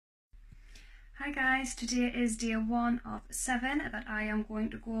Hi guys, today is day 1 of 7 that I am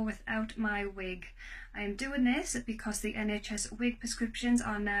going to go without my wig. I am doing this because the NHS wig prescriptions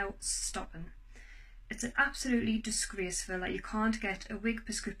are now stopping. It's absolutely disgraceful that you can't get a wig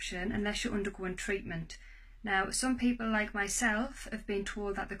prescription unless you're undergoing treatment. Now, some people like myself have been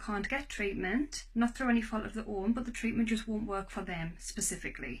told that they can't get treatment, not through any fault of their own, but the treatment just won't work for them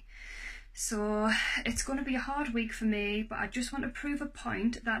specifically. So it's going to be a hard week for me, but I just want to prove a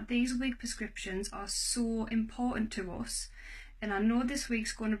point that these wig prescriptions are so important to us. And I know this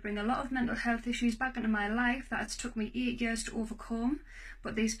week's going to bring a lot of mental health issues back into my life that it's took me 8 years to overcome,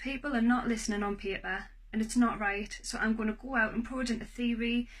 but these people are not listening on paper. And it's not right, so I'm going to go out and put it into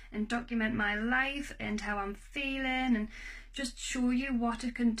theory and document my life and how I'm feeling and just show you what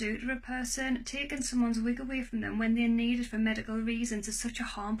it can do to a person. Taking someone's wig away from them when they need it for medical reasons is such a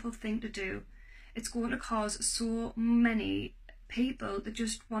harmful thing to do. It's going to cause so many people that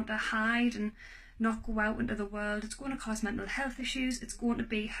just want to hide and not go out into the world. It's going to cause mental health issues. It's going to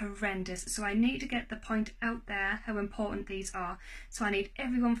be horrendous. So I need to get the point out there how important these are. So I need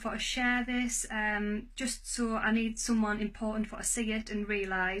everyone for to share this, just so I need someone important for to see it and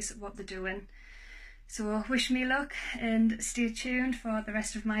realise what they're doing. So wish me luck and stay tuned for the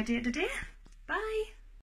rest of my day today. Bye!